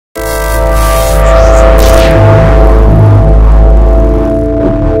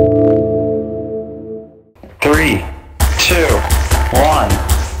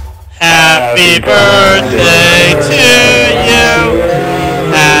Happy birthday to you.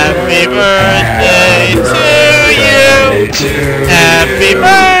 Happy birthday to you. Happy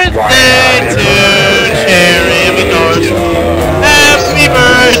birthday to Cherry Lenore. Happy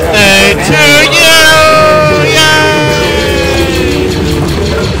birthday to you.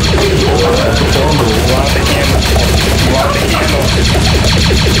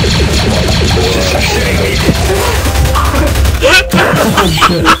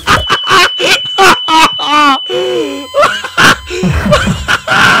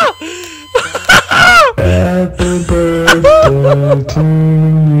 Happy birthday to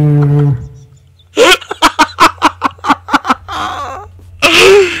you.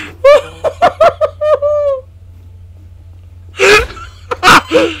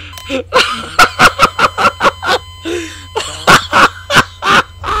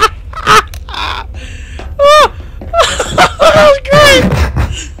 That was great!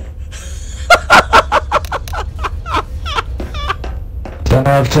 Ten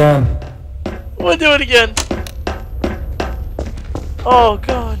out of 10. We'll do it again. Oh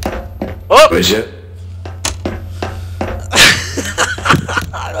god. Oh! Wait, shit.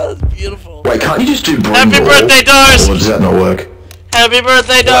 That was beautiful. Wait, can't you just do brain Happy roll? birthday, Doris! Or does that not work? Happy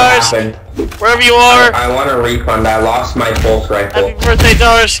birthday, Doris! What happened? Wherever you are. I want a refund. I lost my pulse rifle. Happy birthday,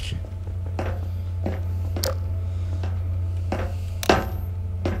 Doris!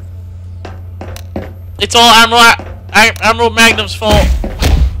 It's all Admiral Magnum's fault.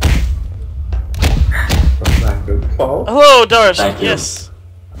 Hello, Doris. Yes.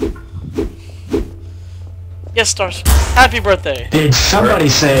 Yes, Doris. Happy birthday. Did somebody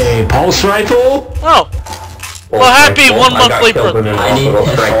say pulse rifle? Oh. Well, happy 1 monthly birthday. I need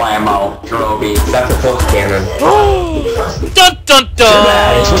pistol ammo. Droby. That's a pulse cannon. Dun dun dun!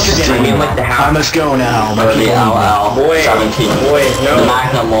 I must go now. Boy, 17. Boy, no. The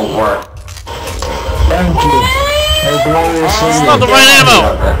Magnum won't work. Thank you. Hey, glorious. It's not the right ammo.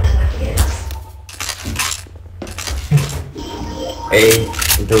 Hey,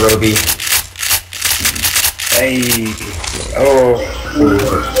 Droby. Hey. Oh.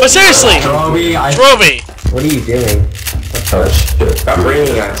 But seriously, Droby, Droby. what are you doing? Oh shit. Stop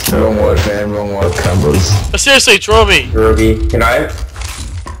bringing us. Wrong word, fam, wrong word. Combos. But seriously, Droby. Droby, can I?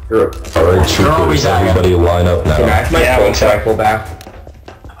 Alright, troopers, everybody line up now. Can I have my pulse rifle back?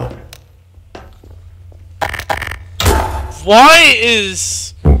 Why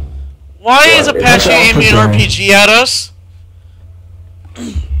is Apache aiming an RPG at us?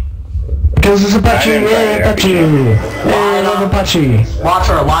 Because it's Apache, yeah, Apache. Yeah, I love Apache.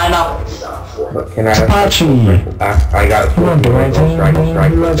 Watcher, line up. Can I have my Apache. pulse rifle back? I got Come on, do anything.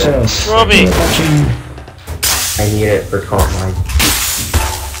 Who loves us? Droby. Apache. I need it for taunt line.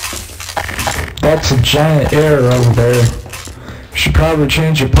 That's a giant error over there. You should probably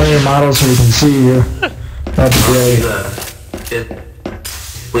change your player model so we can see you. That'd be great.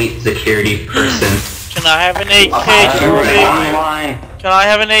 Fleet security person. Can I have an AK, Droby? Can I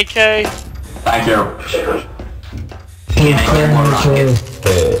have an AK? Thank you. Hey,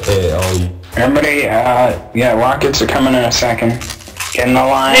 all you. Everybody, yeah, rockets are coming in a second. Get in the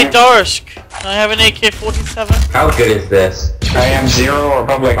line. Hey, Doris. Can I have an AK-47? How good is this? I am Zero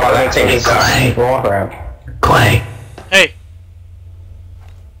Republic. Oh, that thing is Clay. Warcraft. Clay, Hey.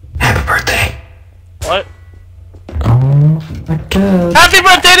 happy birthday. What? Oh my god. Happy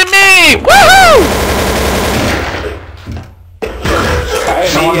birthday to me! Woohoo!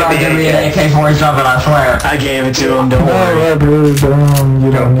 Someone gotta give me an AK-47, I swear. I gave it to him, don't worry.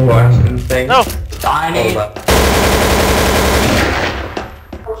 You don't need one. No. I need...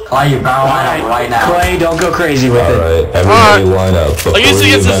 Clay, you better line up right now. Clay, don't go crazy with it. Alright, everybody line up. I used to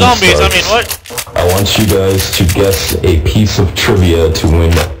get the zombies, I mean, what? I want you guys to guess a piece of trivia to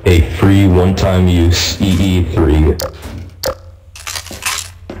win a free one-time use EE3.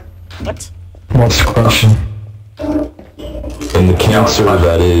 What? What's the question? In the cancer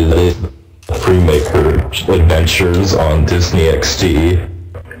that is Freemaker Adventures on Disney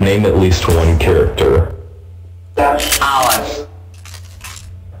XD, name at least one character. Alice.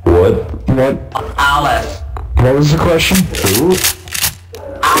 What? What? Alice. What was the question? Who?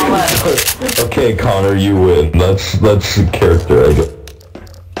 Alice. Okay, Connor, you win. That's the character, I guess.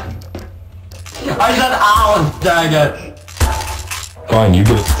 I said Alice, dang it. Fine, you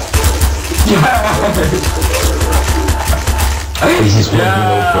get This is what you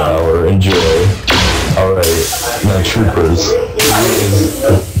know for hour. Enjoy. Alright, now troopers.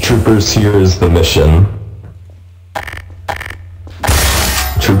 Troopers, here is the mission.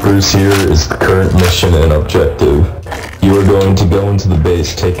 Troopers, here is the current mission and objective. You are going to go into the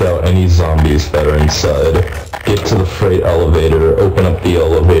base, take out any zombies that are inside, get to the freight elevator, open up the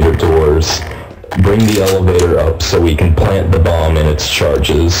elevator doors, bring the elevator up so we can plant the bomb in its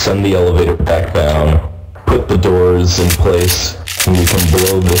charges, send the elevator back down, put the doors in place, and we can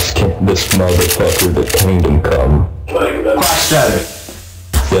blow this motherfucker to Kingdom Come. Question.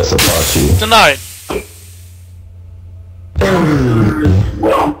 Yes, Apache. Denied.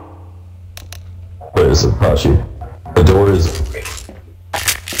 Where is Apache? The door is...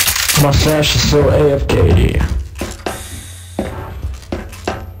 Mustache is still AFK.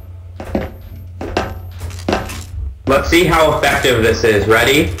 Let's see how effective this is.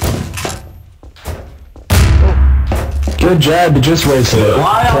 Ready? Good job, you just wasted it.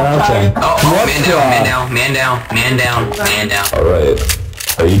 Man down. Alright.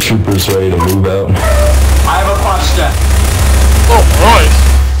 Are you troopers ready to move out? I have a question. Oh, right.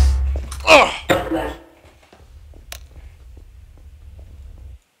 Ugh.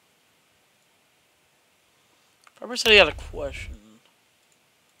 Robert said he had a question.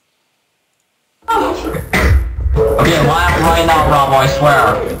 Okay, line up right now, Rob, I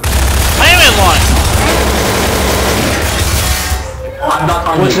swear. I am in line. I'm not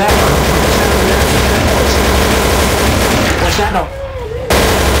on What's you. that? What's that noise?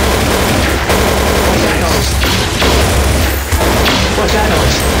 What's that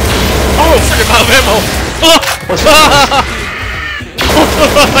noise? Oh, forget about ammo. What's that noise?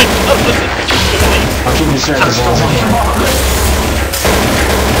 I'll keep you serious.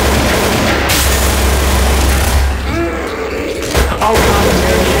 Oh,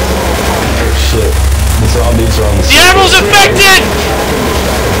 Shit. The zombies are on the... The admiral's infected!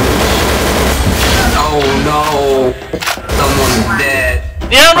 Oh no. Someone's dead.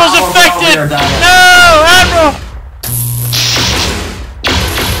 The admiral's infected! No, admiral!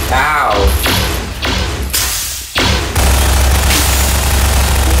 Ow.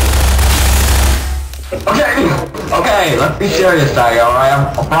 Okay, let's be serious, Tiger,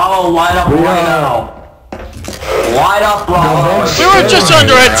 alright? Bravo, line up right now. Line up, Bravo. We were just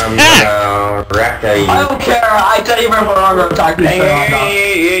under attack! I don't care, I tell you if we're under attack.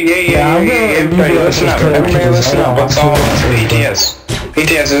 Everybody listen up. Everybody listen up. What's all PTS? PTS,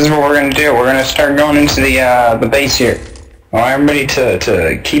 this is what we're gonna do. We're gonna start going into the base here. I want everybody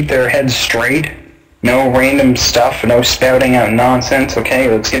to keep their heads straight. No random stuff, no spouting out nonsense, okay?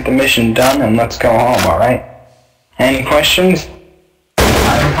 Let's get the mission done and let's go home, alright? Any questions?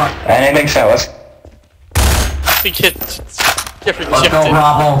 I didn't think so. Let's... We get different Let's go,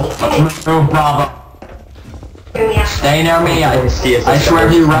 Bravo. Let's move, Bravo. Stay near me. I swear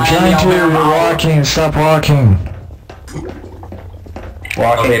if you run in the you're elevator, walking, stop walking.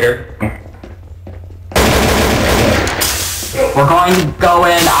 Walk later. we're going to go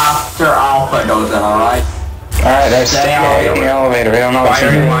in after Alpha goes in, alright? Alright, stay out in the elevator. We don't know what's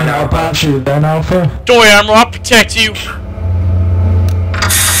in there. Apache, then Alpha? Don't worry, Admiral, I'll protect you.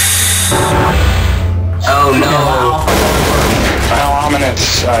 Oh no. Final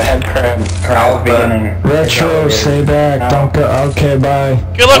ominous head crab beginning. Retro, stay back, don't go. Okay, bye.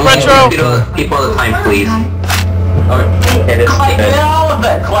 Good luck, Retro! People at the time, please. Okay, Clay, get out of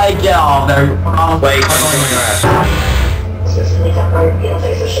it! Clay, get out of there! Wait, okay,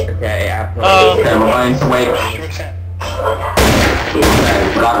 Okay, we're going to wait.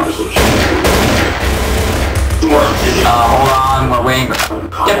 Hold on, we're waiting.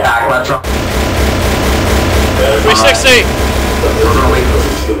 Get back, Retro. 360!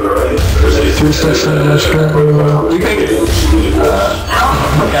 360, let's go. You think...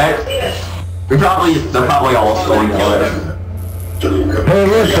 okay. They're probably all still in together. Hey,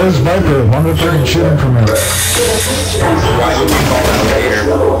 look, there's Viper. Wonder if they can shoot him from here. why would you call that later?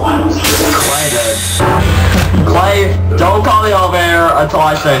 Clay, don't call the elevator until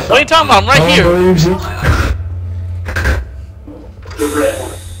I say so. What are you talking about? I'm right No one here. believes you.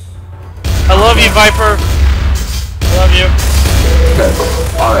 I love you, Viper. I love you.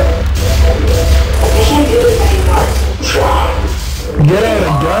 Alright. Get out of the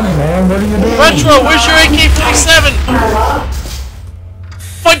gun, man. What are you doing? Retro, where's your AK-47?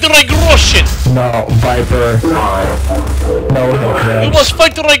 Fight like Russian! No, Viper. No, no, You crabs. must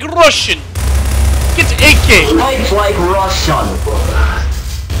fight like Russian! Get the AK! Fight like Russian.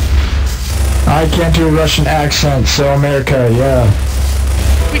 I can't do a Russian accent, so America, yeah.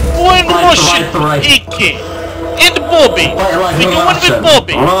 We going Russian right. AK! And Bobby! Fight like We going Russian. with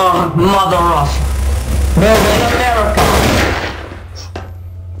Bobby! Mother Russian. No, In America.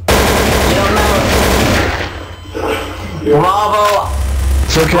 In America. Bravo.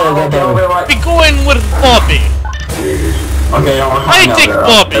 it's okay, I got Bravo, get over better. right. We going with Bobby! Okay, no, we're I coming take over.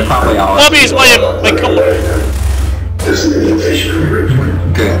 Bobby! They're probably all Bobby is my company.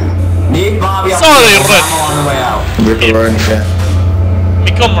 Good. Need Bobby up Sorry, on Rick. the way out.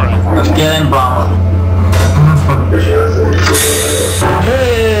 Me comrade. Let's get in, Bravo.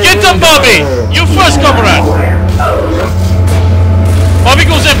 Get them, Bobby! You first, comrade! Bobby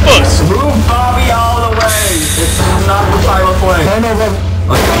goes in first. Move Bobby all the way. This is not the silent play.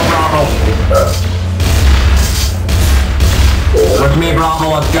 Let's go, Bravo. With me, Bravo,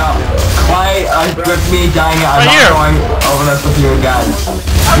 let's go. Clay, with me, dang it, I'm Right not here. going over this with you again.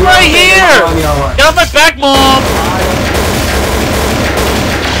 I'm right here! Get off my back, Mom!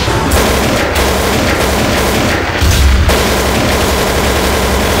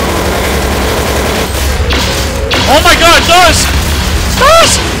 Oh my god, Dust!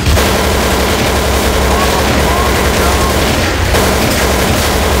 Dust!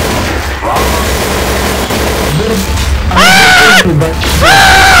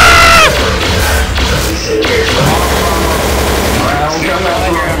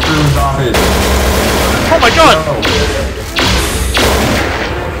 Oh my god!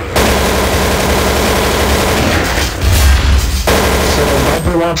 So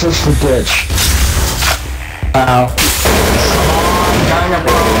Viper wants us to ditch. Ow.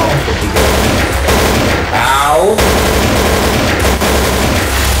 Ow.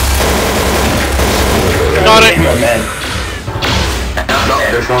 Got it! No,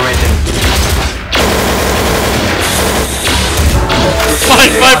 there's formation.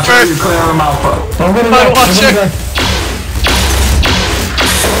 Fine, Viper! Clear them out. I'm gonna Fine, go. watch it!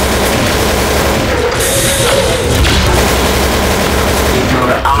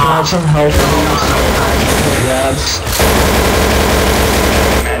 Some help. Yes.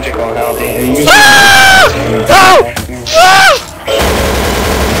 Magical healthy. Ah! Oh! Ah!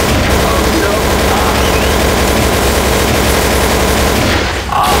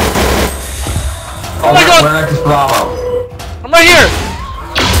 Oh my god! Where is Bravo? I'm right here!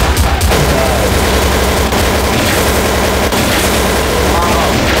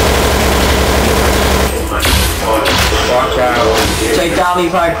 Watch out. Take down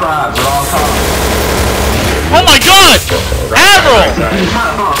these high crabs at all costs. Oh my god! Admiral!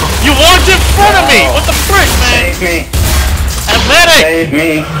 You walked in front of me! What the frick, man? Save me. And medic! Save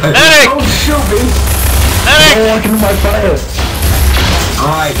me. Medic! Don't shoot me! Medic! Don't walk into my fire.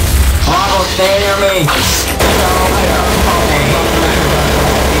 Alright. Bravo, stay near me.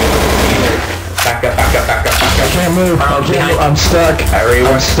 Back up, back up, back up, back I up. can't move. I can't move. I'm stuck.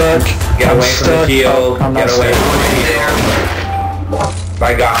 Everyone, I'm stuck. get I'm away from the stuck. shield. I'm Get not away stuck. from the shield.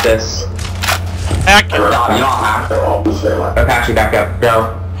 I got this. Hack it. No, you don't have to. Apache, back up.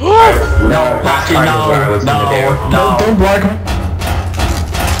 Go. No, Patrick, That's what I was gonna do. no. Don't block me.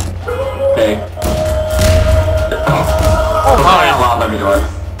 Okay. Oh my. Let me do it.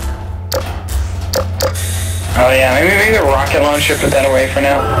 Oh yeah, maybe the rocket launcher put that away for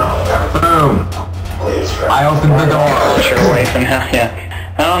now. Boom. I opened the door. Launcher away for now, yeah.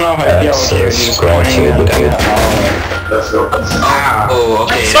 I don't know if I feel okay with you just pointing that down. Oh,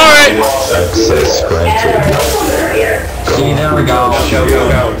 okay. Sorry! Access granted. See, there we go. Go, go,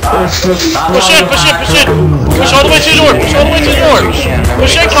 go. Push in, push in, push in! Push all the way to the door! Push all the way to the door!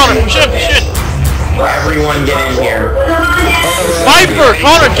 Push in, Connor! Push in, push in! Everyone get in here. Viper!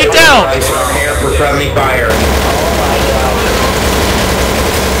 Connor, get down! Prepare for friendly fire.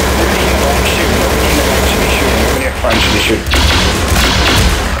 Nobody up front should be shooting.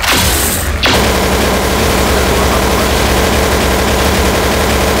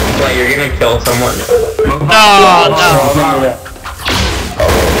 Wait, you're gonna kill someone? No, no.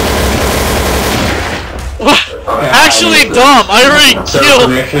 Actually, dumb. I already killed.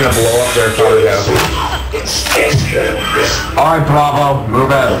 Permission to blow up their cargo. Alright, Bravo.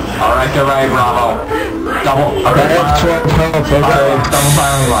 Move in. Alright, get ready, Bravo. Double. Okay, I have 12 health. Okay. double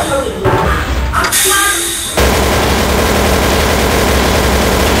firing line.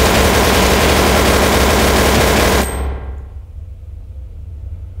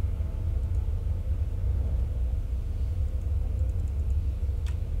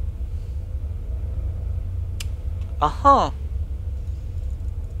 Uh-huh.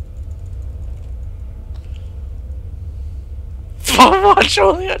 Watch,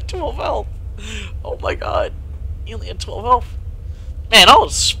 only had 12 health. Oh my god. He only had 12 health. Man, I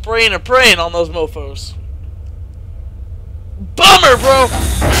was spraying and praying on those mofos. Bummer, bro!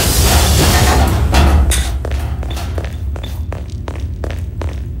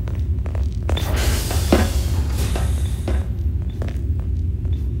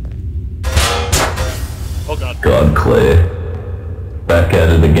 Oh god. God, Clay. Back at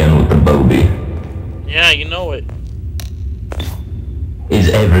it again with the Bobby. Yeah, you know it. Is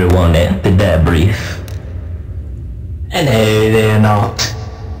everyone at the debrief? And no, they're not.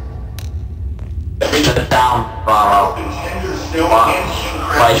 Sit down, Bravo.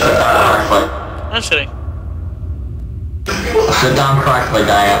 Right, sit down correctly. I'm sitting. Sit down correctly,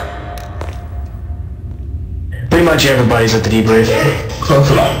 Diane. Pretty much everybody's at the debrief. Close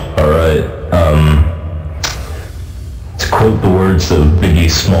enough. Alright, to quote the words of Biggie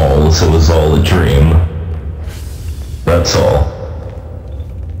Smalls, it was all a dream. That's all.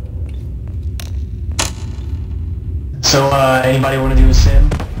 So, anybody want to do a sim?